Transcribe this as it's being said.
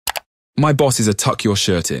My boss is a tuck your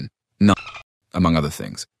shirt in, no, among other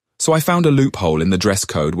things. So I found a loophole in the dress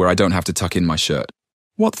code where I don't have to tuck in my shirt.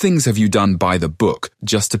 What things have you done by the book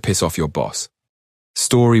just to piss off your boss?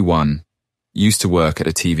 Story 1. Used to work at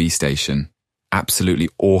a TV station. Absolutely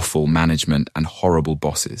awful management and horrible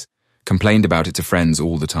bosses. Complained about it to friends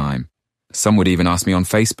all the time. Some would even ask me on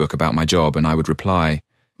Facebook about my job and I would reply,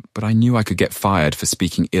 but I knew I could get fired for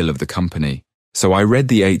speaking ill of the company. So I read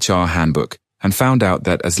the HR handbook and found out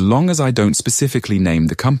that as long as I don't specifically name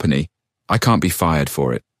the company, I can't be fired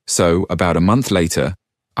for it. So about a month later,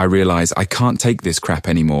 I realize I can't take this crap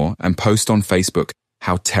anymore and post on Facebook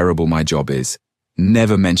how terrible my job is,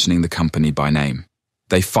 never mentioning the company by name.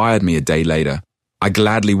 They fired me a day later. I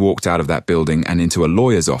gladly walked out of that building and into a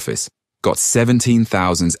lawyer's office, got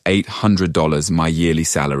 $17,800 my yearly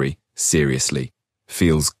salary. Seriously.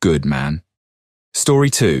 Feels good, man. Story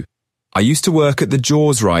 2. I used to work at the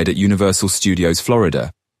Jaws ride at Universal Studios,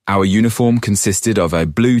 Florida. Our uniform consisted of a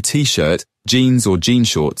blue t-shirt, jeans or jean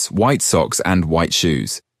shorts, white socks and white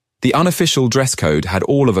shoes. The unofficial dress code had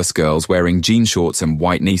all of us girls wearing jean shorts and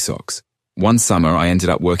white knee socks. One summer, I ended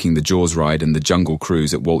up working the Jaws ride and the Jungle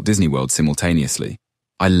Cruise at Walt Disney World simultaneously.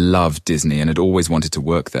 I loved Disney and had always wanted to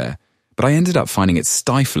work there, but I ended up finding it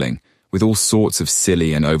stifling with all sorts of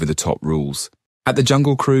silly and over-the-top rules. At the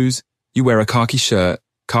Jungle Cruise, you wear a khaki shirt,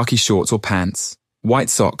 khaki shorts or pants, white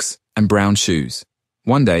socks, and brown shoes.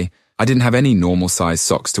 One day, I didn't have any normal-sized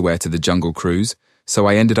socks to wear to the Jungle Cruise, so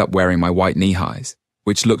I ended up wearing my white knee-highs,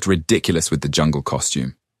 which looked ridiculous with the jungle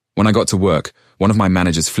costume. When I got to work, one of my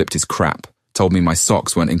managers flipped his crap, told me my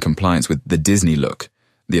socks weren't in compliance with the Disney look,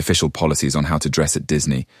 the official policies on how to dress at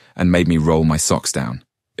Disney, and made me roll my socks down.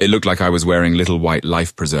 It looked like I was wearing little white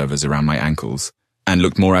life preservers around my ankles, and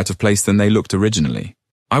looked more out of place than they looked originally.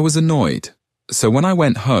 I was annoyed, so when I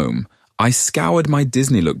went home, I scoured my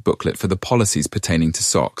Disney Look booklet for the policies pertaining to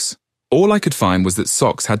socks. All I could find was that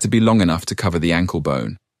socks had to be long enough to cover the ankle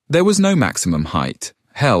bone. There was no maximum height.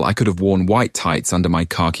 Hell, I could have worn white tights under my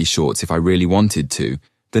khaki shorts if I really wanted to.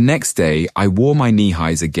 The next day, I wore my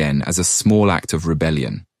knee-highs again as a small act of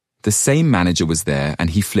rebellion. The same manager was there and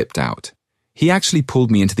he flipped out. He actually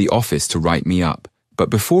pulled me into the office to write me up, but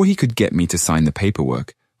before he could get me to sign the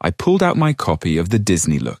paperwork, I pulled out my copy of the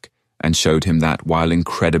Disney Look and showed him that, while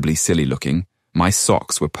incredibly silly-looking, my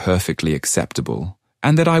socks were perfectly acceptable,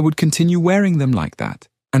 and that I would continue wearing them like that.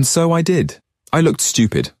 And so I did. I looked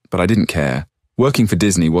stupid, but I didn't care. Working for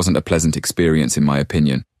Disney wasn't a pleasant experience in my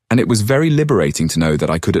opinion, and it was very liberating to know that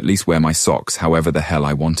I could at least wear my socks however the hell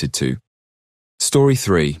I wanted to. Story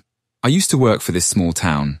 3. I used to work for this small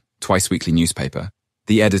town, twice-weekly newspaper.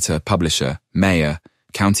 The editor, publisher, mayor,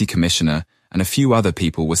 county commissioner, and a few other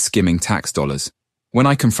people were skimming tax dollars. When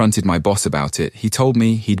I confronted my boss about it, he told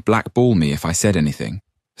me he'd blackball me if I said anything.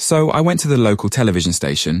 So I went to the local television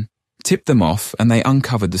station, tipped them off, and they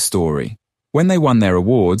uncovered the story. When they won their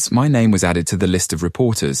awards, my name was added to the list of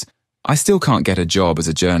reporters. I still can't get a job as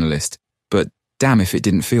a journalist, but damn if it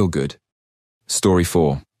didn't feel good. Story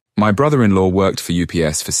 4. My brother-in-law worked for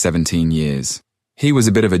UPS for 17 years. He was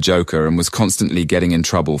a bit of a joker and was constantly getting in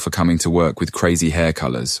trouble for coming to work with crazy hair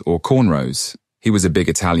colors or cornrows. He was a big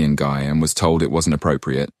Italian guy and was told it wasn't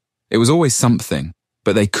appropriate. It was always something,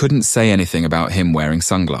 but they couldn't say anything about him wearing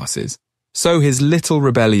sunglasses. So his little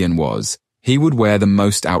rebellion was, he would wear the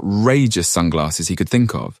most outrageous sunglasses he could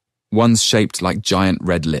think of. Ones shaped like giant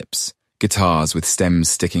red lips, guitars with stems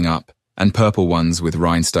sticking up, and purple ones with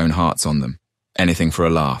rhinestone hearts on them. Anything for a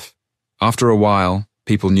laugh. After a while,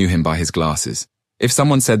 people knew him by his glasses. If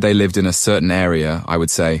someone said they lived in a certain area, I would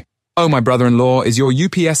say, "Oh, my brother-in-law is your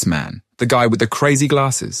UPS man, the guy with the crazy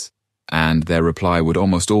glasses." And their reply would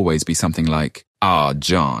almost always be something like, "Ah,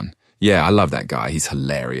 John. Yeah, I love that guy. He's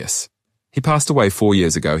hilarious." He passed away 4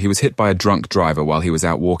 years ago. He was hit by a drunk driver while he was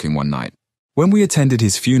out walking one night. When we attended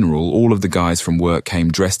his funeral, all of the guys from work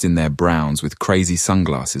came dressed in their browns with crazy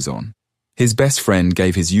sunglasses on. His best friend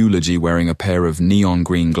gave his eulogy wearing a pair of neon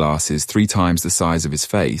green glasses 3 times the size of his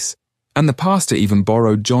face. And the pastor even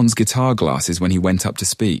borrowed John's guitar glasses when he went up to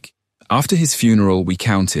speak. After his funeral, we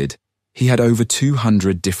counted. He had over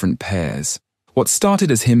 200 different pairs. What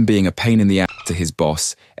started as him being a pain in the ass to his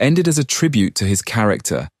boss ended as a tribute to his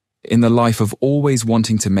character in the life of always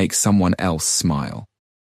wanting to make someone else smile.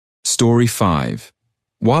 Story 5.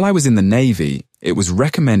 While I was in the Navy, it was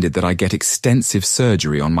recommended that I get extensive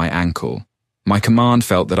surgery on my ankle. My command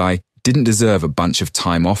felt that I didn't deserve a bunch of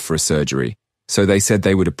time off for a surgery, so they said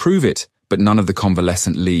they would approve it, but none of the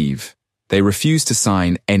convalescent leave. They refused to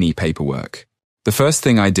sign any paperwork. The first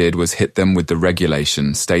thing I did was hit them with the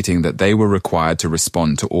regulation stating that they were required to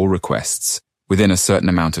respond to all requests within a certain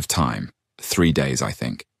amount of time, 3 days, I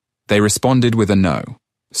think. They responded with a no.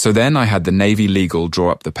 So then I had the Navy legal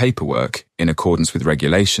draw up the paperwork, in accordance with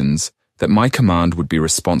regulations, that my command would be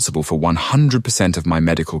responsible for 100% of my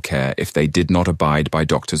medical care if they did not abide by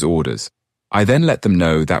doctor's orders. I then let them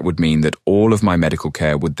know that would mean that all of my medical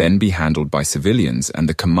care would then be handled by civilians and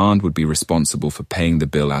the command would be responsible for paying the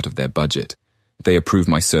bill out of their budget. They approved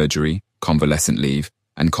my surgery, convalescent leave,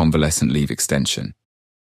 and convalescent leave extension.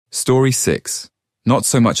 Story 6. Not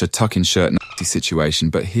so much a tuck-in-shirt nasty situation,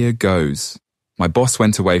 but here goes. My boss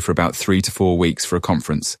went away for about 3 to 4 weeks for a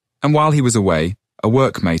conference, and while he was away, a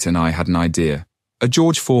workmate and I had an idea. A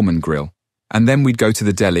George Foreman grill. And then we'd go to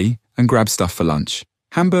the deli and grab stuff for lunch.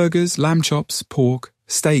 Hamburgers, lamb chops, pork,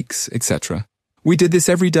 steaks, etc. We did this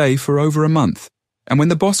every day for over a month. And when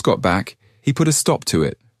the boss got back, he put a stop to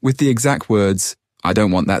it, with the exact words, "I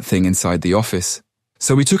don't want that thing inside the office."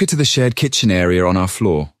 So we took it to the shared kitchen area on our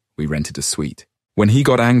floor. We rented a suite. When he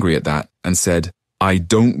got angry at that and said, "I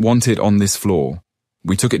don't want it on this floor,"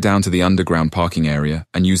 we took it down to the underground parking area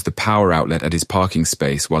and used the power outlet at his parking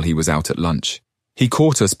space while he was out at lunch. He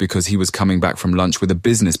caught us because he was coming back from lunch with a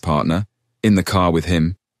business partner, in the car with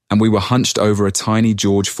him, and we were hunched over a tiny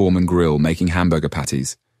George Foreman grill making hamburger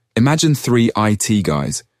patties. Imagine 3 IT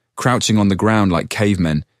guys, crouching on the ground like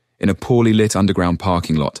cavemen, in a poorly lit underground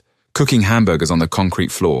parking lot, cooking hamburgers on the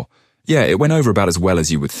concrete floor. Yeah, it went over about as well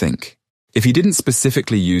as you would think. If he didn't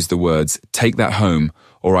specifically use the words, "Take that home,"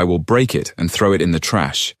 or "I will break it and throw it in the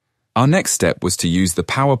trash," our next step was to use the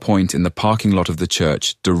PowerPoint in the parking lot of the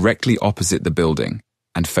church directly opposite the building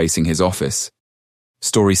and facing his office.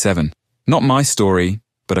 Story 7. Not my story,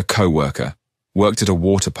 but a co-worker. Worked at a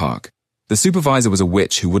water park. The supervisor was a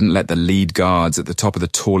witch who wouldn't let the lead guards at the top of the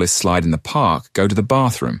tallest slide in the park go to the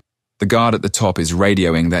bathroom. The guard at the top is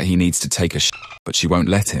radioing that he needs to take a but she won't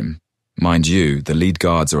let him. Mind you, the lead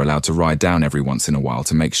guards are allowed to ride down every once in a while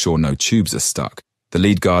to make sure no tubes are stuck. The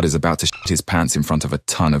lead guard is about to shit his pants in front of a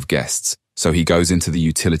ton of guests, so he goes into the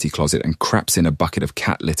utility closet and craps in a bucket of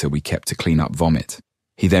cat litter we kept to clean up vomit.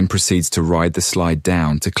 He then proceeds to ride the slide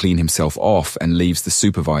down to clean himself off and leaves the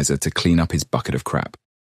supervisor to clean up his bucket of crap.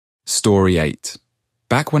 Story 8.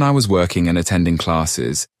 Back when I was working and attending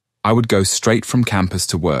classes, I would go straight from campus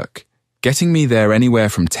to work, getting me there anywhere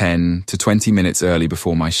from 10 to 20 minutes early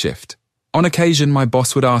before my shift. On occasion, my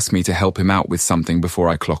boss would ask me to help him out with something before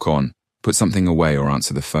I clock on, put something away or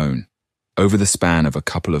answer the phone. Over the span of a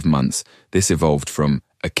couple of months, this evolved from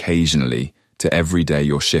occasionally to every day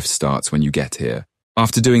your shift starts when you get here.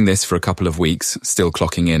 After doing this for a couple of weeks, still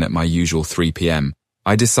clocking in at my usual 3 p.m.,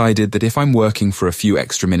 I decided that if I'm working for a few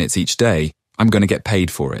extra minutes each day, I'm going to get paid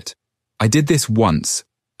for it. I did this once,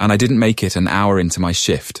 and I didn't make it an hour into my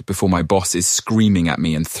shift before my boss is screaming at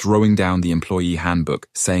me and throwing down the employee handbook,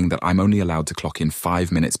 saying that I'm only allowed to clock in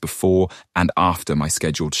 5 minutes before and after my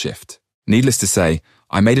scheduled shift. Needless to say,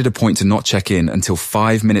 I made it a point to not check in until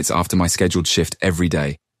 5 minutes after my scheduled shift every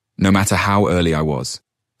day, no matter how early I was.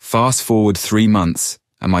 Fast forward 3 months,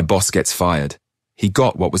 and my boss gets fired. He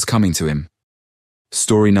got what was coming to him.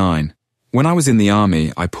 Story 9. When I was in the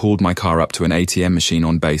army, I pulled my car up to an ATM machine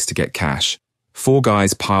on base to get cash. 4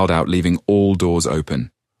 guys piled out, leaving all doors open.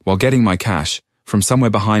 While getting my cash, from somewhere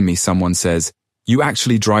behind me someone says, "You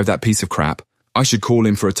actually drive that piece of crap? I should call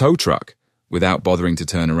in for a tow truck." Without bothering to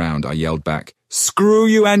turn around, I yelled back, "Screw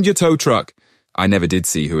you and your tow truck!" I never did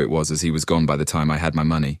see who it was as he was gone by the time I had my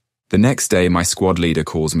money. The next day, my squad leader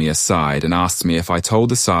calls me aside and asks me if I told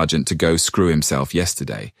the sergeant to go screw himself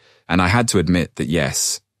yesterday, and I had to admit that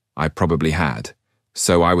yes, I probably had.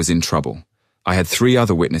 So I was in trouble. I had 3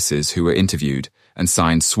 other witnesses who were interviewed and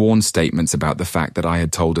signed sworn statements about the fact that I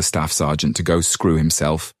had told a staff sergeant to go screw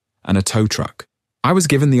himself and a tow truck. I was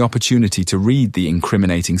given the opportunity to read the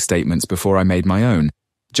incriminating statements before I made my own,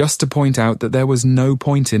 just to point out that there was no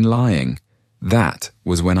point in lying. That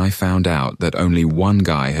was when I found out that only one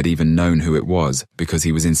guy had even known who it was because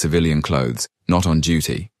he was in civilian clothes, not on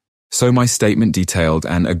duty. So my statement detailed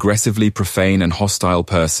an aggressively profane and hostile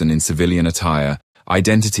person in civilian attire,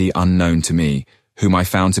 identity unknown to me, whom I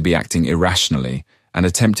found to be acting irrationally, and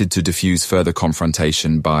attempted to diffuse further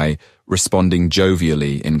confrontation by responding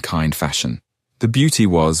jovially in kind fashion. The beauty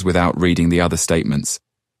was, without reading the other statements,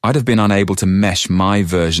 I'd have been unable to mesh my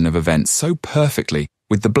version of events so perfectly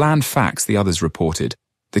with the bland facts the others reported.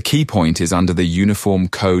 The key point is under the Uniform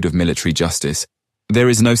Code of Military Justice. There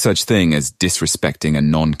is no such thing as disrespecting a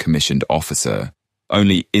non-commissioned officer,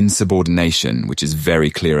 only insubordination, which is very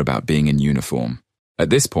clear about being in uniform. At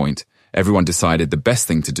this point, everyone decided the best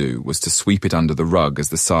thing to do was to sweep it under the rug as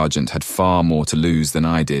the sergeant had far more to lose than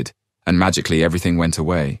I did, and magically everything went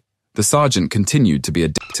away. The sergeant continued to be a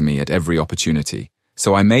dick to me at every opportunity,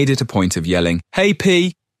 so I made it a point of yelling, "Hey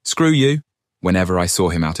P, screw you," whenever I saw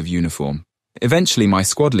him out of uniform. Eventually, my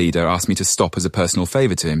squad leader asked me to stop as a personal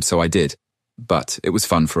favor to him, so I did. But it was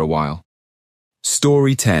fun for a while.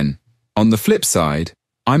 Story 10. On the flip side,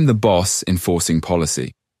 I'm the boss enforcing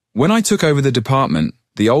policy. When I took over the department,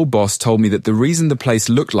 the old boss told me that the reason the place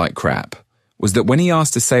looked like crap was that when he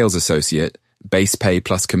asked a sales associate, base pay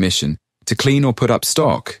plus commission, to clean or put up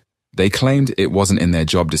stock, they claimed it wasn't in their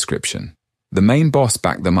job description. The main boss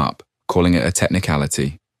backed them up, calling it a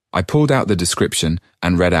technicality. I pulled out the description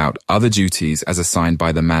and read out other duties as assigned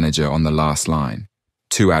by the manager on the last line.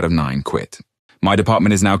 2 out of 9 quit. My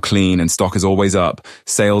department is now clean and stock is always up.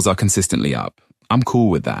 Sales are consistently up. I'm cool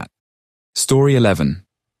with that. Story 11.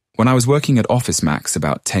 When I was working at Office Max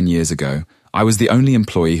about 10 years ago, I was the only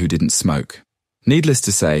employee who didn't smoke. Needless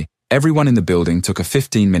to say, everyone in the building took a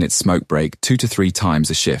 15-minute smoke break 2 to 3 times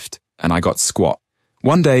a shift, and I got squat.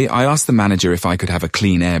 One day, I asked the manager if I could have a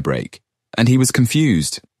clean air break, and he was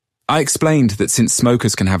confused. I explained that since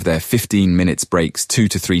smokers can have their 15 minutes breaks 2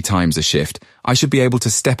 to 3 times a shift, I should be able to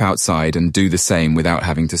step outside and do the same without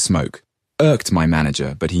having to smoke. Irked my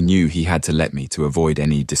manager, but he knew he had to let me to avoid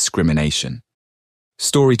any discrimination.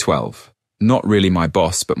 Story 12. Not really my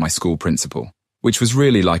boss, but my school principal, which was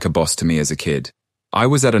really like a boss to me as a kid. I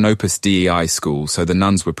was at an Opus DEI school, so the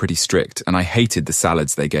nuns were pretty strict, and I hated the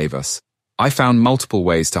salads they gave us. I found multiple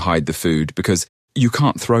ways to hide the food because you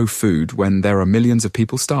can't throw food when there are millions of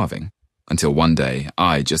people starving. Until one day,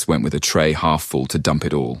 I just went with a tray half full to dump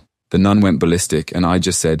it all. The nun went ballistic, and I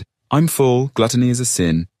just said, "I'm full, gluttony is a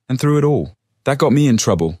sin," and threw it all. That got me in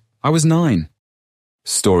trouble. I was 9.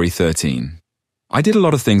 Story 13. I did a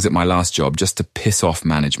lot of things at my last job just to piss off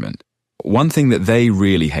management. One thing that they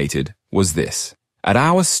really hated was this. At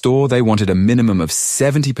our store, they wanted a minimum of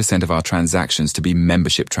 70% of our transactions to be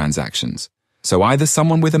membership transactions. So either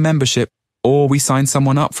someone with a membership, or we sign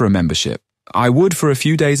someone up for a membership. I would, for a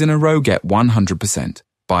few days in a row, get 100%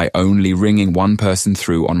 by only ringing one person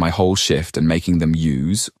through on my whole shift and making them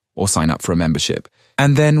use or sign up for a membership.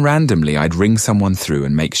 And then randomly, I'd ring someone through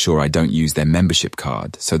and make sure I don't use their membership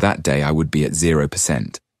card, so that day I would be at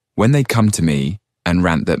 0%. When they'd come to me and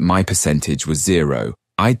rant that my percentage was 0,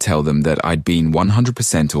 I'd tell them that I'd been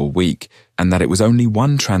 100% all week and that it was only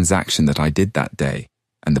one transaction that I did that day,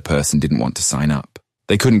 and the person didn't want to sign up.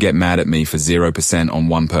 They couldn't get mad at me for 0% on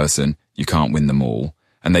one person, you can't win them all,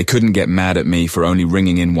 and they couldn't get mad at me for only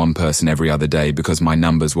ringing in one person every other day because my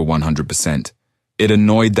numbers were 100%. It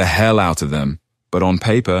annoyed the hell out of them, but on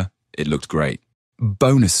paper, it looked great.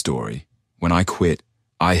 Bonus story. When I quit,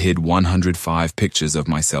 I hid 105 pictures of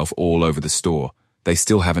myself all over the store. They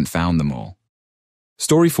still haven't found them all.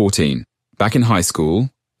 Story 14. Back in high school,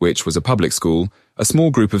 which was a public school, a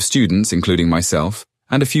small group of students, including myself,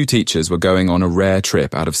 and a few teachers were going on a rare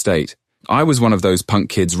trip out of state. I was one of those punk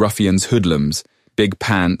kids, ruffians, hoodlums, big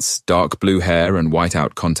pants, dark blue hair, and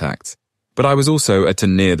white-out contacts. But I was also at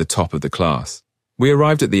near the top of the class. We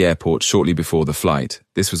arrived at the airport shortly before the flight.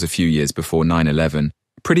 This was a few years before 9/11,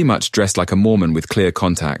 pretty much dressed like a Mormon with clear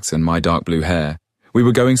contacts and my dark blue hair. We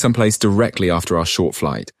were going someplace directly after our short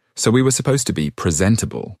flight, so we were supposed to be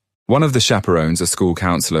presentable. One of the chaperones, a school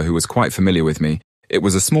counselor who was quite familiar with me, it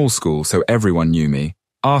was a small school so everyone knew me,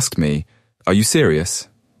 asked me, "Are you serious?"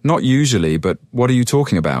 "Not usually, but what are you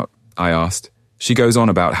talking about?" I asked. She goes on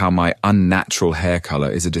about how my unnatural hair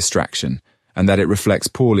color is a distraction, and that it reflects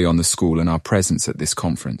poorly on the school and our presence at this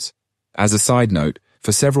conference. As a side note,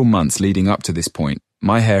 for several months leading up to this point,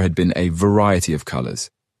 my hair had been a variety of colors,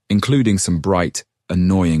 including some bright,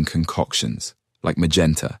 annoying concoctions, like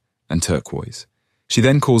magenta and turquoise. She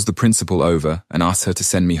then calls the principal over and asks her to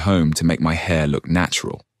send me home to make my hair look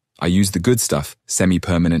natural. I used the good stuff,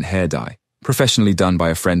 semi-permanent hair dye, professionally done by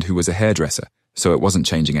a friend who was a hairdresser, so it wasn't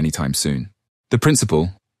changing anytime soon. The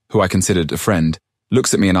principal, who I considered a friend,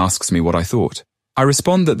 looks at me and asks me what I thought. I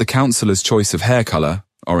respond that the counselor's choice of hair color,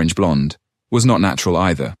 orange blonde, was not natural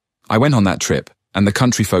either. I went on that trip, and the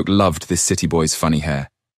country folk loved this city boy's funny hair.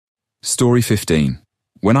 Story 15.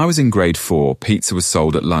 When I was in grade 4, pizza was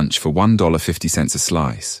sold at lunch for $1.50 a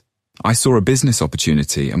slice. I saw a business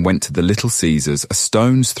opportunity and went to the Little Caesars a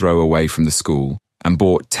stone's throw away from the school and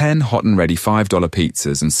bought 10 hot and ready $5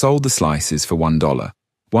 pizzas and sold the slices for $1,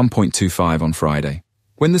 $1.25 on Friday.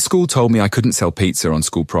 When the school told me I couldn't sell pizza on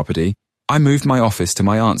school property, I moved my office to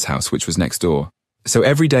my aunt's house, which was next door. So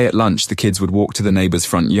every day at lunch, the kids would walk to the neighbor's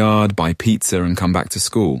front yard, buy pizza, and come back to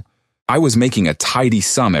school. I was making a tidy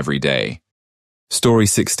sum every day. Story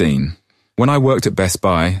 16. When I worked at Best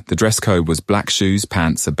Buy, the dress code was black shoes,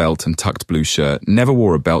 pants, a belt, and tucked blue shirt. Never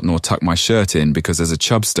wore a belt nor tucked my shirt in because as a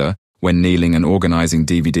chubster, when kneeling and organizing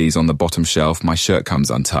DVDs on the bottom shelf, my shirt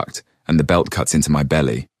comes untucked, and the belt cuts into my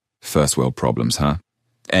belly. First world problems, huh?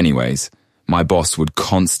 Anyways, My boss would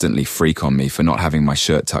constantly freak on me for not having my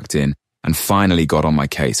shirt tucked in, and finally got on my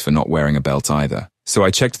case for not wearing a belt either. So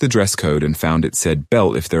I checked the dress code and found it said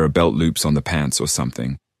belt if there are belt loops on the pants or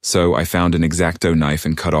something. So I found an X-Acto knife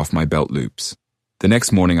and cut off my belt loops. The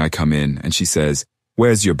next morning I come in and she says,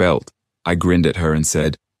 "Where's your belt?" I grinned at her and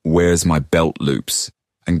said, "Where's my belt loops?"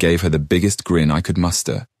 and gave her the biggest grin I could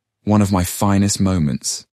muster. One of my finest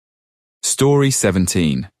moments. Story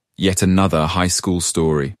 17. Yet another high school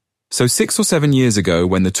story. So 6 or 7 years ago,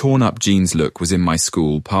 when the torn-up jeans look was in my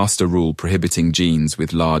school, passed a rule prohibiting jeans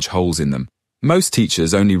with large holes in them. Most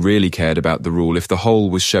teachers only really cared about the rule if the hole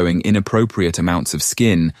was showing inappropriate amounts of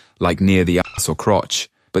skin, like near the ass or crotch.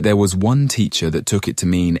 But there was one teacher that took it to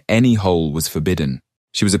mean any hole was forbidden.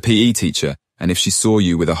 She was a PE teacher, and if she saw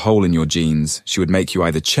you with a hole in your jeans, she would make you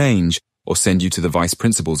either change or send you to the vice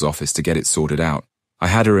principal's office to get it sorted out. I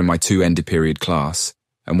had her in my 2 end-of-period class,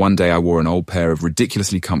 and one day I wore an old pair of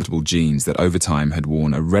ridiculously comfortable jeans that over time had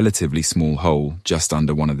worn a relatively small hole just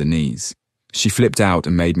under one of the knees. She flipped out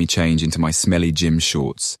and made me change into my smelly gym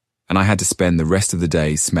shorts, and I had to spend the rest of the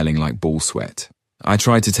day smelling like ball sweat. I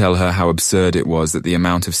tried to tell her how absurd it was that the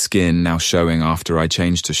amount of skin now showing after I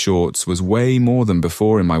changed to shorts was way more than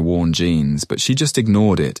before in my worn jeans, but she just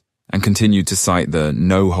ignored it and continued to cite the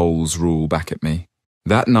no holes rule back at me.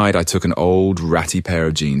 That night I took an old ratty pair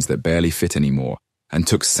of jeans that barely fit anymore and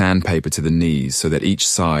took sandpaper to the knees so that each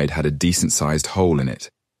side had a decent-sized hole in it.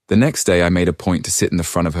 The next day I made a point to sit in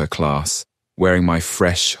the front of her class, wearing my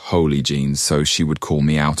fresh, holy jeans so she would call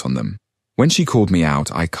me out on them. When she called me out,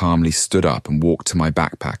 I calmly stood up and walked to my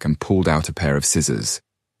backpack and pulled out a pair of scissors.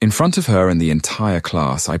 In front of her and the entire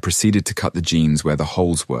class, I proceeded to cut the jeans where the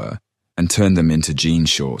holes were and turn them into jean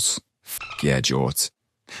shorts. Yeah, jorts.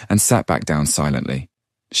 And sat back down silently.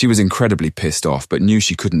 She was incredibly pissed off, but knew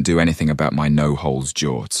she couldn't do anything about my no-holes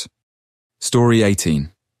jorts. Story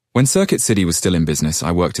 18. When Circuit City was still in business,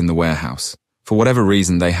 I worked in the warehouse. For whatever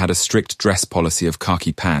reason, they had a strict dress policy of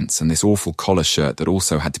khaki pants and this awful collar shirt that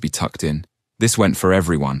also had to be tucked in. This went for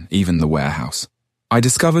everyone, even the warehouse. I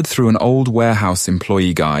discovered through an old warehouse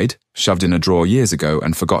employee guide, shoved in a drawer years ago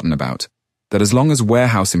and forgotten about, that as long as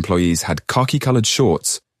warehouse employees had khaki-coloured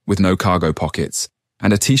shorts with no cargo pockets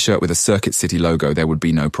and a t-shirt with a Circuit City logo, there would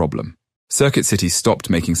be no problem. Circuit City stopped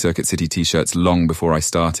making Circuit City t-shirts long before I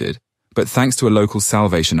started, but thanks to a local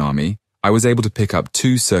Salvation Army, I was able to pick up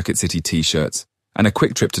 2 Circuit City t-shirts and a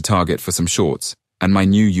quick trip to Target for some shorts, and my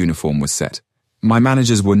new uniform was set. My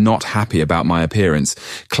managers were not happy about my appearance,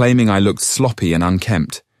 claiming I looked sloppy and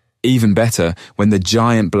unkempt. Even better, when the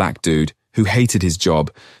giant black dude, who hated his job,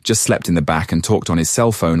 just slept in the back and talked on his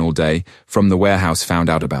cell phone all day, from the warehouse found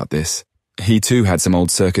out about this. He too had some old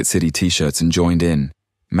Circuit City t-shirts and joined in.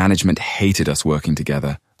 Management hated us working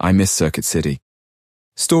together. I miss Circuit City.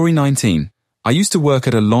 Story 19. I used to work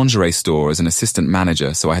at a lingerie store as an assistant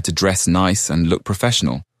manager, so I had to dress nice and look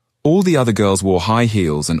professional. All the other girls wore high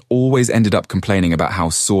heels and always ended up complaining about how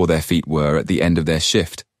sore their feet were at the end of their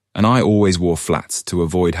shift, and I always wore flats to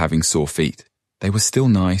avoid having sore feet. They were still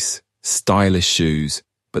nice, stylish shoes,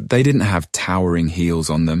 but they didn't have towering heels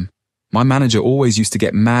on them. My manager always used to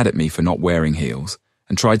get mad at me for not wearing heels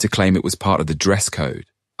and tried to claim it was part of the dress code.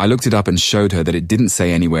 I looked it up and showed her that it didn't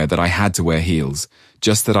say anywhere that I had to wear heels,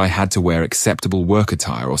 just that I had to wear acceptable work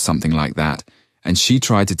attire or something like that, and she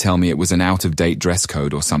tried to tell me it was an out-of-date dress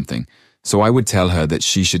code or something, so I would tell her that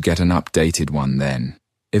she should get an updated one then.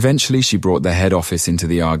 Eventually she brought the head office into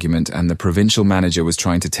the argument and the provincial manager was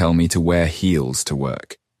trying to tell me to wear heels to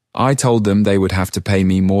work. I told them they would have to pay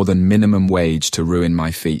me more than minimum wage to ruin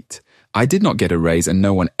my feet. I did not get a raise and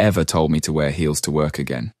no one ever told me to wear heels to work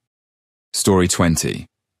again. Story 20.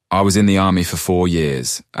 I was in the army for 4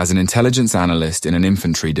 years, as an intelligence analyst in an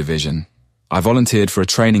infantry division. I volunteered for a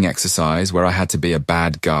training exercise where I had to be a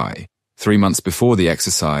bad guy. 3 months before the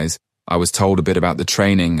exercise, I was told a bit about the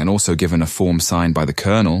training and also given a form signed by the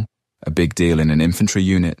colonel, a big deal in an infantry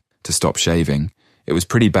unit, to stop shaving. It was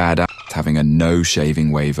pretty bad having a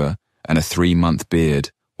no-shaving waiver and a 3-month beard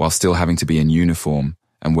while still having to be in uniform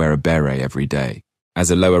and wear a beret every day.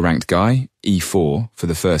 As a lower-ranked guy, E4, for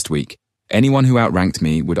the first week, anyone who outranked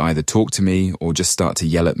me would either talk to me or just start to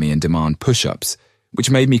yell at me and demand push-ups,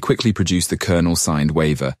 which made me quickly produce the colonel-signed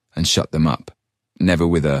waiver and shut them up. Never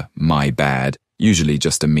with a "my bad," usually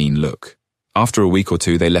just a mean look. After a week or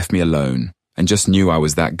 2, they left me alone and just knew I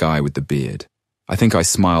was that guy with the beard. I think I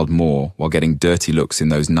smiled more while getting dirty looks in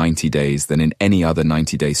those 90 days than in any other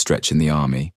 90-day stretch in the army.